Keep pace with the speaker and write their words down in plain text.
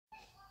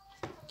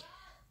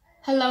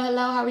Hello,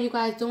 how are you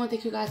guys doing?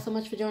 Thank you guys so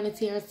much for joining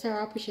Taurus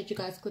Tarot. I appreciate you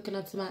guys clicking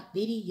onto my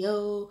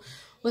video.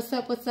 What's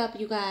up,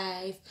 you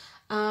guys?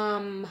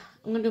 I'm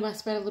gonna do my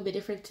spread a little bit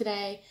different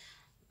today,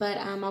 but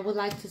I would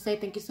like to say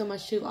thank you so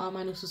much to all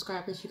my new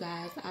subscribers, you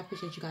guys. I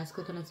appreciate you guys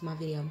clicking onto my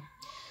video.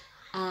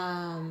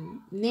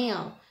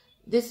 Now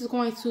this is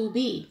going to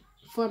be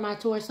for my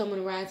Taurus Sun, Moon,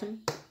 and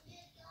Rising.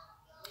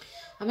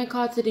 I've been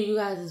called to do you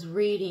guys'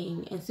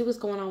 reading and see what's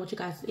going on with you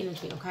guys'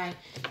 energy, okay?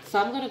 So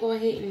I'm going to go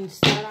ahead and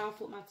start off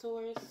with my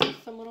Taurus,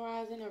 Sun, Moon, and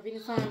Rising, or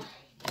Venus sign.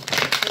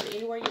 And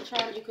anywhere in your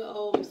chart, you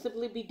could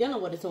simply be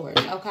dealing with a Taurus,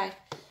 okay?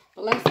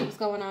 But let's see what's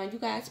going on. You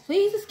guys,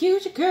 please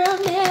excuse your girl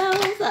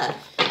nails.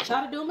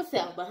 Try to do it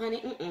myself, but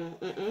honey,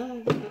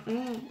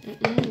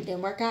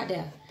 didn't work out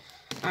there.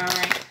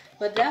 Alright,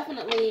 but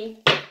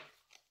definitely,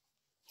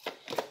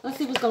 let's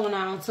see what's going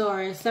on,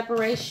 Taurus.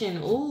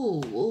 Separation,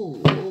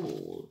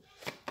 ooh.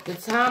 The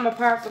time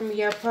apart from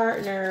your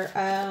partner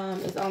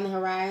is on the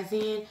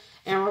horizon,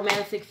 and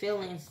romantic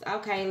feelings.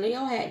 Okay,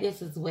 Leo had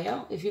this as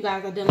well. If you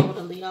guys are dealing with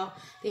a Leo,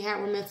 they have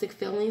romantic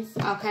feelings.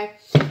 Okay,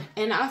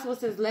 and also it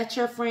says let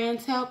your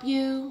friends help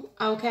you.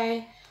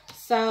 Okay,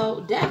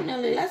 so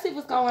definitely let's see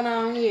what's going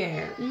on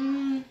here.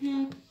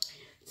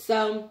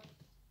 So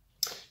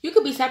you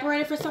could be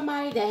separated from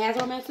somebody that has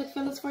romantic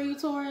feelings for you,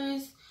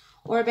 Taurus,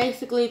 or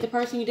basically the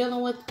person you're dealing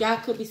with, y'all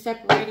could be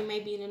separating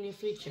maybe in the near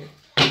future.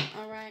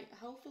 All right,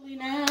 hopefully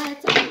not.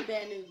 It's only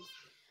bad news.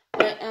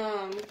 But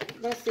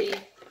let's see.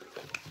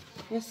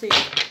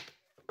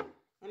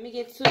 Let me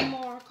get 2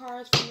 more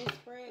cards from this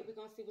spread. We're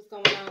gonna see what's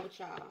going on with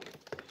y'all.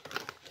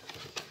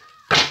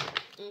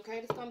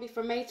 Okay, this is gonna be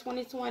for May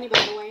 2020.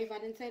 By the way, if I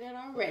didn't say that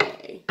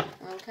already.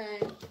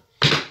 Okay.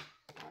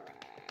 All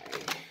right.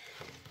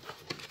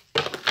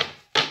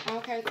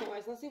 Okay,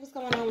 Taurus. Let's see what's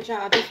going on with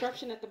y'all.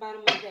 Disruption at the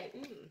bottom of the deck.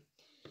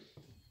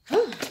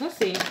 Let's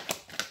see.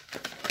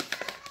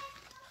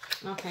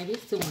 Okay,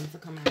 these 2 ones will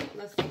come out.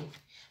 Let's see.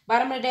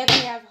 Bottom of the deck,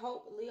 we have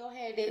hope. Leo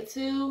had that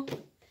too.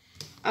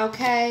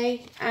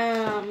 Okay.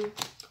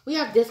 We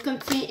have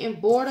discontent and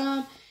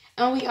boredom.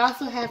 And we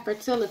also have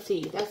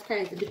fertility. That's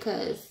crazy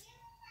because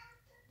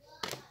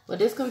with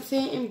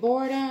discontent and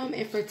boredom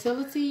and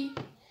fertility.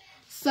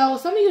 So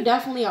some of you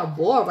definitely are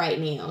bored right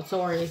now,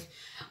 Taurus.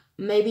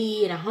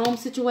 Maybe in a home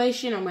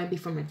situation or maybe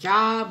from a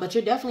job. But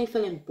you're definitely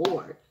feeling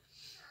bored.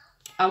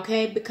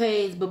 Okay, but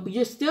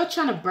you're still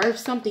trying to birth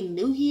something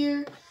new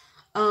here.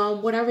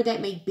 Whatever that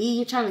may be,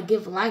 you're trying to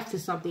give life to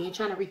something. You're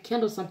trying to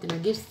rekindle something or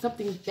give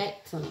something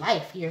back to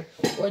life here.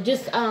 Or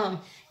just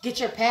get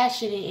your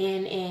passion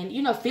and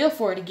you know, feel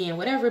for it again,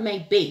 whatever it may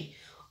be.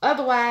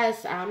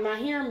 Otherwise, I'm not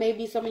hearing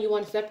maybe some of you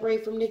want to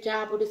separate from the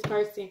job or this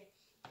person.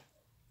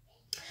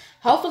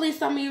 Hopefully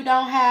some of you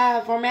don't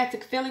have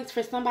romantic feelings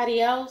for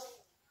somebody else.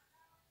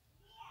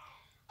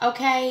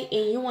 Okay,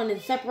 and you want to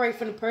separate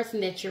from the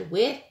person that you're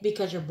with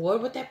because you're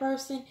bored with that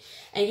person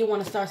and you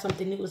want to start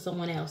something new with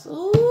someone else.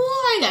 Ooh,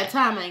 I ain't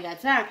got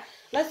time.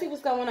 Let's see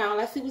what's going on.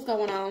 Let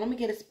me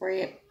get a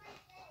spread.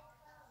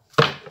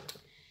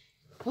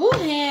 Ooh,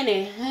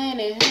 honey,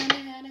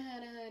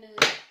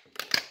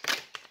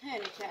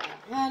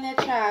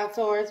 child,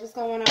 Taurus. What's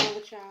going on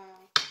with y'all?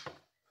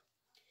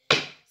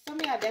 Some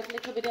of y'all definitely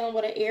could be dealing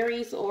with an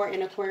Aries or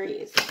an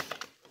Aquarius.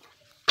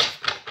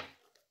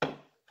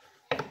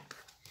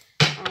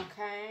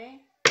 Okay.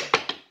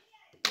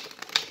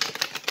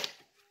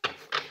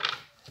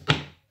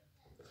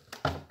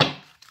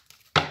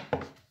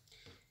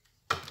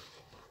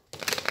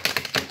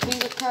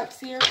 King of Cups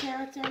here,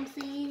 character I'm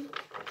seeing.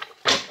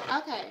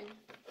 Okay.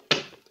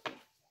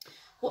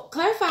 Well,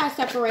 clarify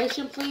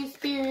separation, please,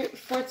 Spirit,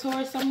 for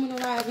Taurus, Sun, Moon, and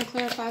Rising.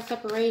 Clarify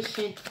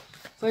separation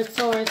for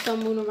Taurus,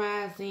 Sun, Moon, and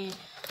Rising.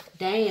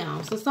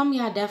 Damn. So some of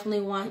y'all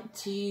definitely want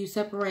to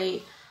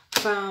separate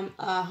from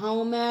a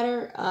home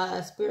matter,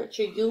 a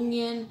spiritual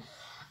union,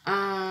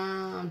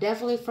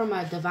 definitely from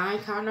a divine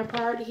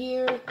counterpart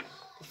here.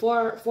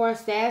 For a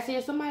status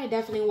here, somebody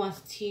definitely wants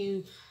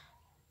to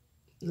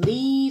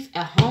leave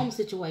a home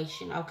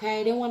situation,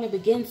 okay? They want to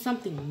begin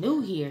something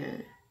new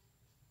here.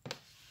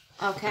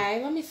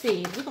 Okay, let me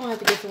see. We're going to have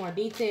to get some more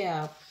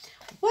detail.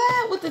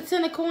 What? With the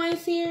 10 of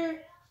coins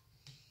here?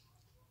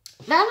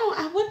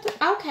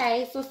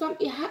 Okay, so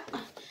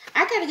I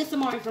got to get some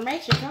more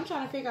information. So I'm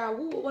trying to figure out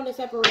who would want to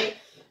separate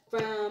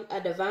from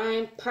a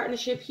divine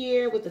partnership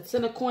here with the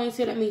 10 of coins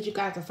here. That means you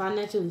guys are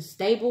financially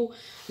stable.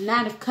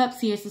 9 of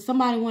cups here. So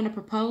somebody want to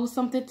propose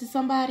something to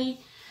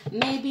somebody,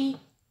 maybe.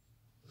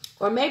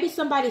 Or maybe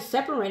somebody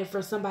separated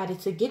from somebody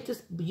to get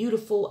this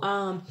beautiful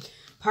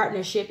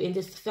partnership and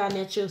this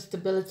financial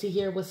stability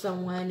here with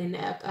someone in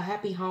a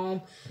happy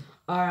home.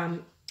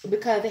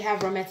 Because they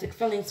have romantic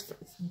feelings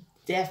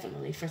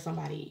definitely for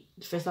somebody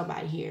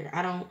here.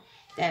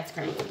 That's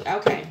crazy.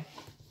 Okay.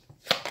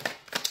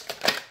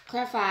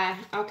 Clarify.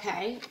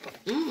 Okay.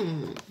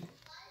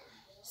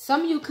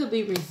 Some of you could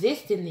be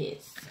resisting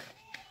this.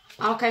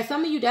 Okay,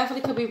 some of you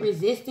definitely could be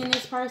resisting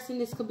this person.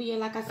 This could be,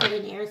 like I said,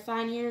 an air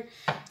sign here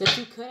that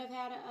you could have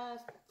had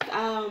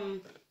a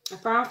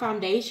firm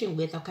foundation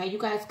with. Okay, you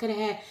guys could have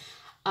had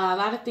a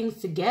lot of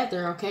things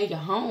together, okay? Your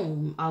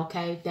home,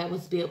 okay? That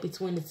was built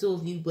between the two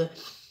of you, but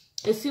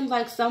it seems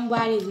like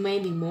somebody's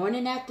maybe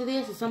mourning after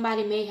this, or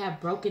somebody may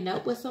have broken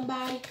up with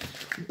somebody.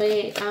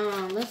 But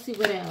let's see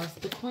what else.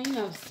 The Queen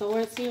of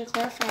Swords here.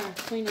 Clarify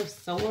the Queen of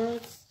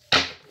Swords.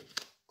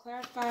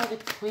 Clarify the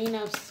Queen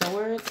of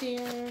Swords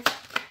here.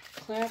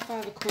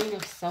 Clarify the Queen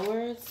of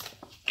Swords.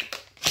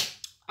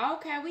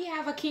 Okay, we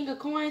have a King of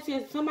Coins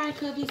here. Somebody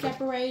could be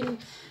separating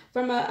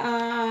from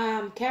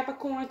a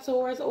Capricorn,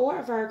 Taurus, or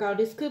a Virgo.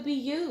 This could be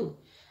you.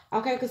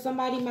 Okay, because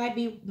somebody might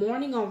be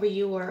mourning over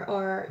you,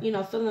 or you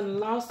know, feeling the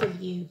loss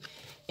of you,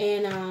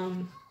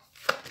 and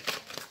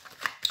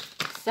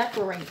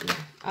separating.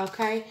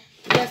 Okay,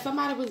 yeah,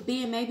 somebody was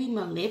being maybe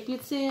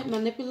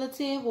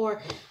manipulative,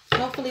 or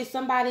hopefully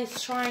somebody's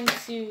trying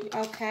to.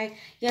 Okay,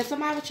 yeah,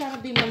 somebody was trying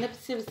to be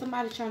manipulative.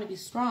 Somebody trying to be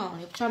strong.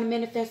 They're trying to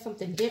manifest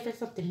something different,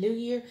 something new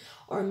here,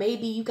 or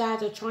maybe you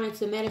guys are trying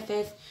to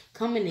manifest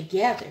coming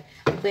together.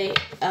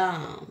 But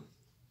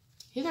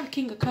you got a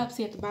King of Cups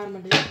here at the bottom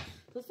of the deck.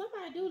 So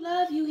somebody do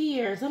love you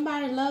here.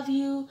 Somebody love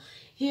you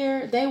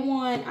here. They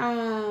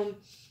want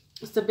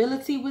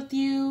stability with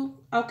you.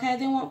 Okay,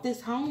 they want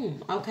this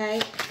home.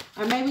 Okay,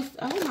 or maybe,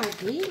 oh my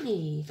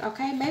goodness.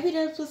 Okay, maybe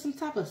there was some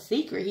type of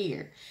secret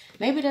here.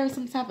 Maybe there was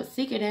some type of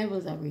secret that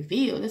was a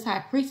reveal. This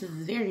High Priestess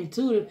is very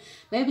intuitive.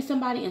 Maybe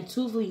somebody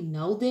intuitively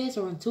know this,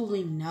 or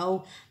intuitively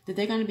know that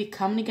they're going to be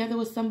coming together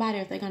with somebody,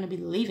 or if they're going to be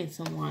leaving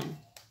someone,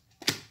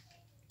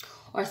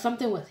 or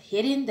something was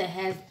hidden that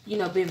has, you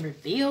know, been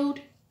revealed.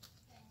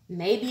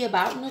 Maybe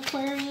about an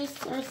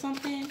Aquarius or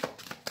something.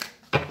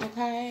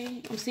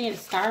 Okay. I'm seeing a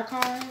star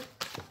card.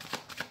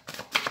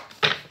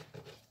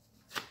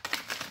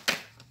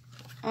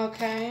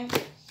 Okay.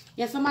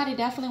 Yeah, somebody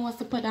definitely wants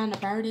to put down a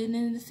burden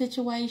in the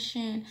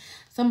situation.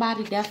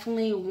 Somebody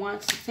definitely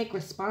wants to take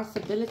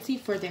responsibility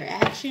for their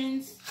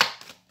actions.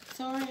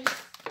 Taurus.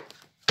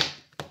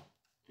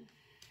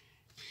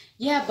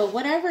 Yeah, but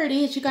whatever it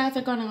is, you guys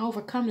are going to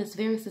overcome this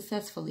very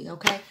successfully,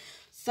 okay?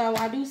 So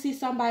I do see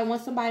somebody,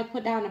 once somebody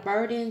put down the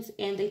burdens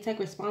and they take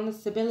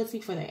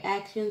responsibility for their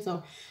actions,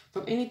 or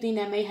from anything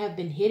that may have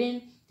been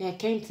hidden that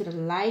came to the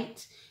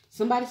light,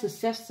 somebody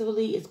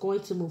successfully is going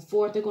to move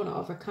forward. They're going to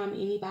overcome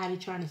anybody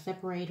trying to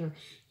separate or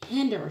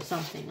hinder or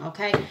something,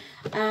 okay?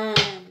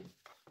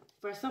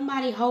 For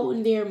somebody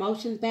holding their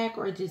emotions back,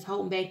 or just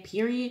holding back,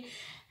 period,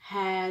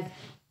 has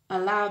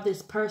allowed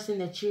this person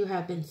that you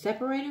have been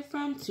separated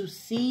from to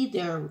see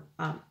their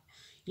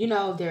you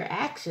know, their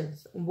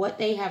actions, what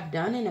they have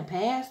done in the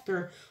past,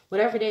 or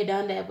whatever they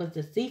done that was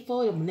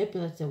deceitful or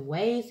manipulative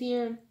ways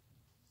here,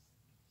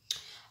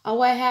 or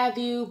what have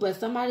you. But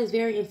somebody's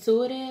very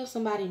intuitive.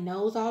 Somebody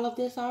knows all of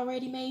this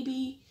already,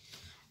 maybe.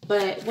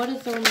 But what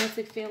is the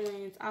romantic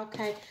feelings?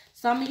 Okay,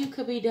 some of you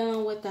could be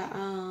dealing with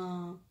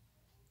the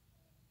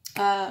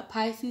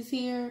Pisces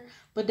here,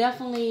 but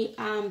definitely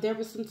there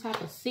was some type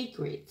of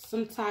secret,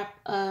 some type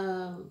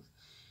of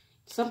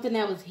something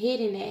that was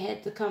hidden that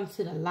had to come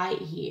to the light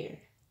here.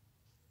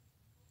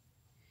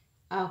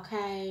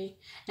 Okay.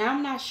 Now,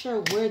 I'm not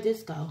sure where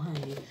this go,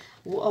 honey.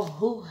 Oh,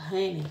 who,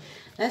 honey?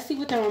 Let's see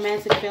what the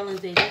romantic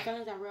feelings is. The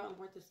feelings are real and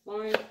worth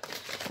exploring.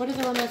 What is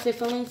the romantic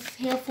feelings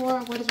here for?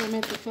 What is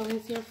romantic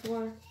feelings here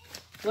for?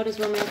 What is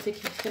romantic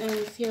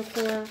feelings here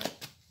for?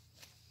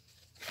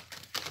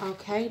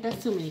 Okay,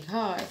 that's too many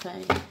cards,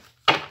 honey.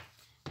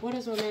 What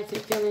is romantic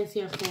feelings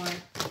here for?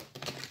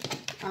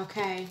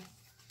 Okay.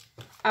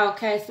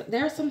 Okay, so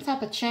there's some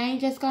type of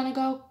change that's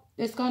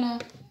gonna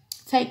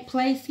take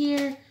place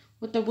here.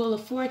 With the Wheel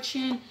of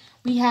Fortune,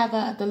 we have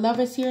the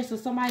Lovers here, so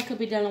somebody could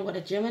be dealing with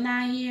a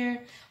Gemini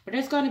here. But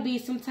there's going to be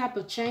some type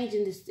of change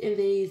in this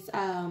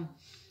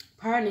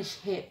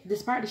partnership,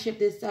 this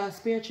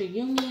spiritual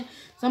union.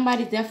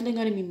 Somebody's definitely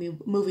going to be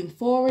moving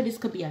forward. This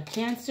could be a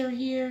Cancer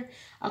here,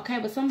 okay?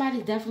 But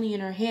somebody's definitely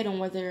in her head on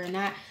whether or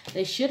not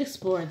they should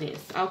explore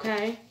this,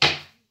 okay?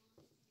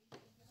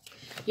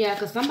 Yeah,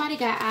 because somebody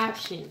got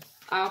options,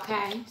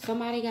 okay?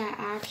 Somebody got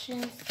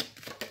options,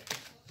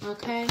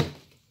 okay?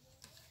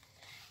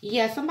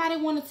 Yeah, somebody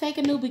want to take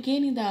a new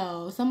beginning,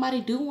 though.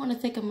 Somebody do want to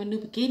take a new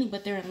beginning,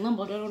 but they're in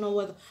limbo. They don't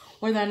know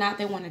whether or not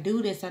they want to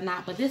do this or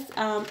not. But this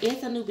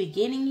is a new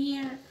beginning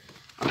here.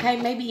 Okay,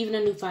 maybe even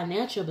a new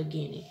financial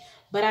beginning.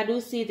 But I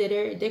do see that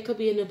there could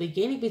be a new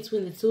beginning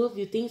between the two of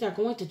you. Things are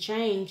going to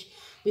change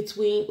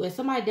with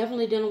somebody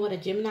definitely dealing with a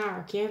Gemini or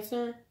a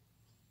Cancer.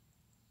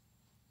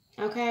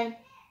 Okay,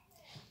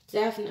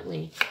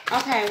 definitely.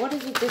 Okay, what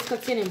is it?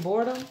 Discontent and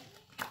boredom.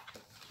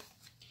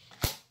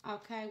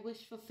 Okay,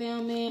 wish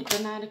fulfillment,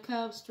 the Knight of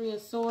Cups, Three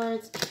of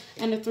Swords,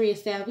 and the Three of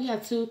Staves. We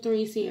have 2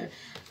 3s here.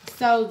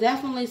 So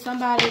definitely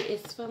somebody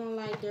is feeling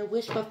like their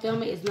wish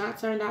fulfillment is not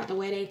turned out the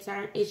way it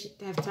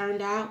has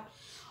turned out.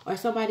 Or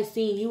somebody's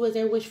seeing you as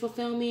their wish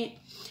fulfillment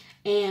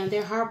and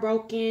they're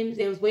heartbroken.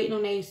 They was waiting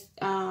on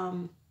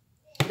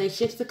their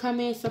ships to come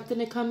in, something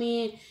to come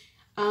in.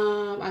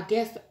 I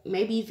guess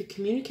maybe even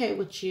communicate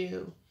with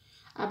you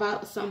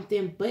about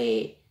something,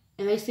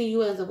 and they see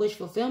you as a wish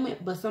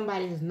fulfillment, but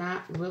somebody is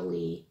not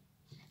really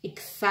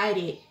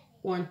excited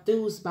or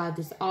enthused by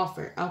this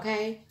offer,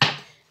 okay?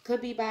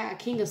 could be by a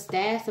King of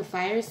Staffs, a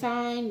fire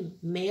sign,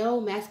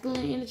 male,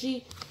 masculine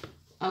energy.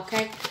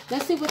 Okay,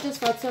 let's see what this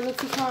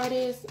fertility card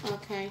is.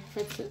 Okay,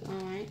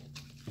 all right.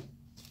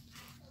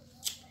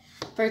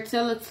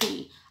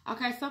 Fertility.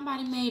 Okay,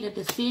 somebody made a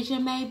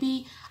decision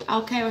maybe.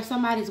 Okay, or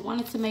somebody's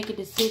wanted to make a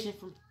decision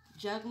from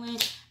juggling.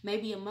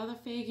 Maybe a mother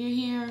figure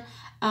here.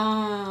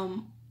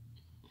 Or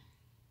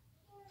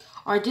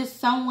just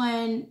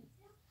someone,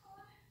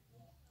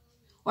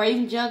 or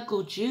even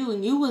juggled you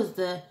and you was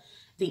the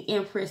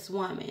Empress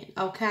woman.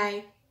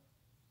 Okay.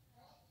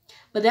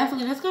 But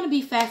definitely, there's going to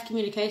be fast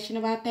communication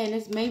about that. And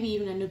it's maybe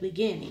even a new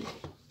beginning.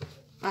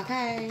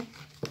 Okay.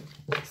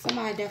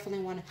 Somebody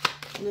definitely want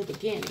a new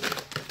beginning.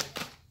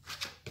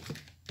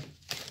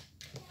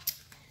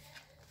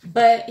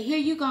 But here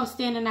you go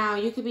standing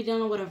out. You could be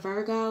dealing with a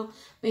Virgo.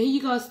 But here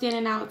you go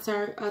standing out,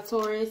 a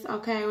Taurus.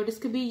 Okay. Or this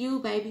could be you,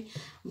 baby.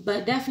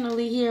 But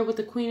definitely here with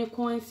the Queen of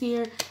Coins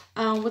here.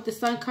 With the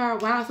Sun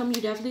card. Wow. Some of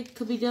you definitely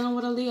could be dealing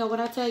with a Leo. What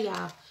I tell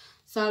y'all.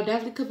 So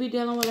definitely could be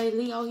dealing with a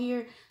Leo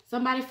here.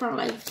 Somebody felt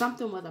like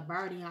something was a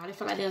burden, y'all. They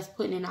feel like they was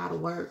putting in all the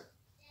work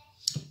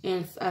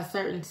in a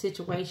certain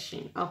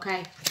situation,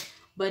 okay?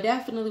 But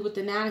definitely with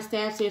the Nine of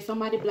Staffs here,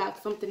 somebody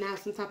blocked something out,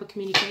 some type of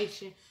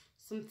communication,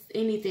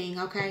 anything,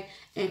 okay?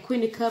 And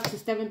Queen of Cups is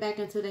stepping back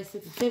into their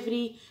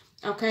sensitivity,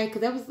 okay?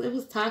 Because it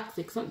was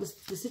toxic.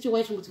 The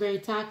situation was very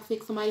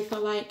toxic, somebody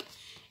felt like.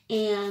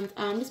 And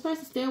this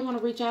person still want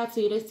to reach out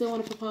to you. They still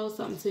want to propose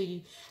something to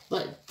you.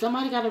 But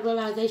somebody got a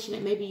realization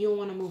that maybe you don't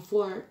want to move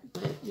forward.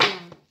 But, yeah.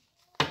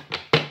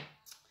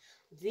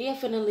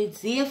 Definitely.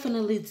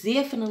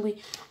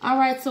 All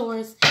right,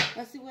 Taurus.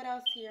 Let's see what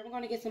else here. I'm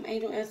going to get some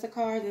angel answer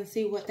cards and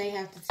see what they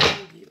have to tell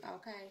you,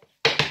 okay?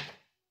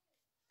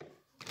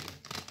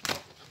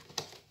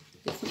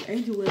 Get some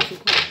angel answer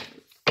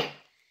cards.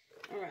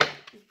 All right.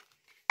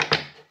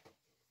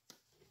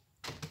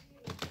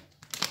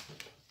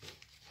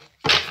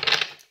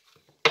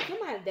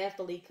 Somebody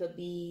definitely could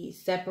be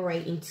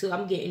separating too.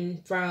 I'm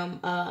getting from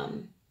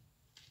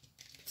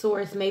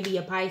Taurus, maybe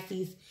a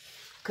Pisces.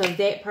 Because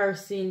that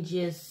person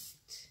just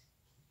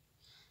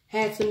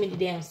had too many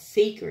damn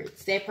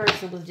secrets. That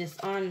person was just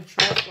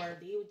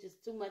untrustworthy. It was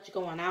just too much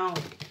going on.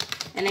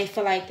 And they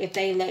feel like if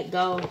they let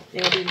go,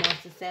 they'll be more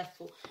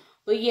successful.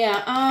 But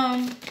yeah,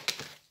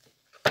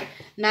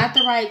 not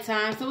the right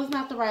time. So it's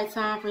not the right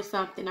time for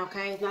something,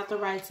 okay? It's not the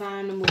right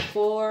time to move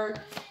forward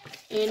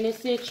in this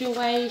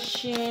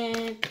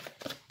situation.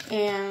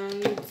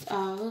 And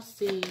let's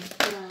see.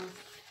 What else?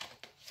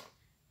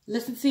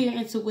 Listen to your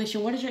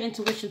intuition. What is your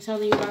intuition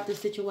telling you about this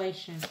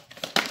situation?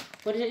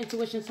 What is your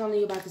intuition telling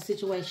you about the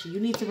situation? You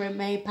need to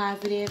remain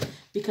positive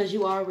because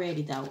you are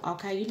ready, though.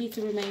 Okay? You need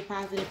to remain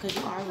positive because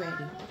you are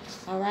ready.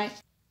 All right?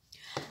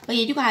 But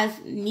yeah, you guys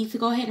need to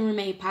go ahead and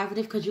remain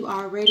positive because you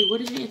are ready. What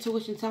is your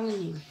intuition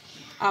telling you?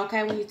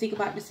 Okay? When you think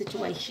about the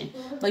situation.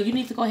 But you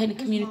need to go ahead and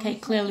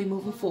communicate clearly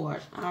moving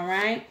forward. All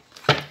right?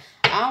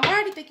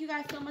 Alrighty, thank you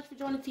guys so much for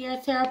joining Tierra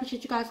Tarot. I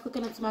appreciate you guys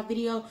clicking onto my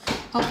video.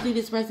 Hopefully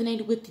this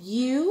resonated with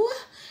you.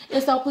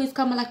 If so, please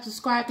comment, like,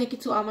 subscribe. Thank you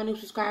to all my new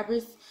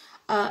subscribers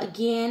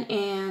again.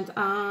 And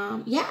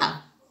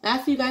yeah,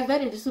 I'll see you guys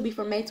later. This will be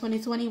for May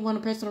 2020. Want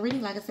a personal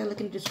reading? Like I said, look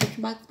in the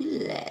description box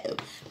below.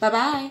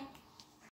 Bye-bye.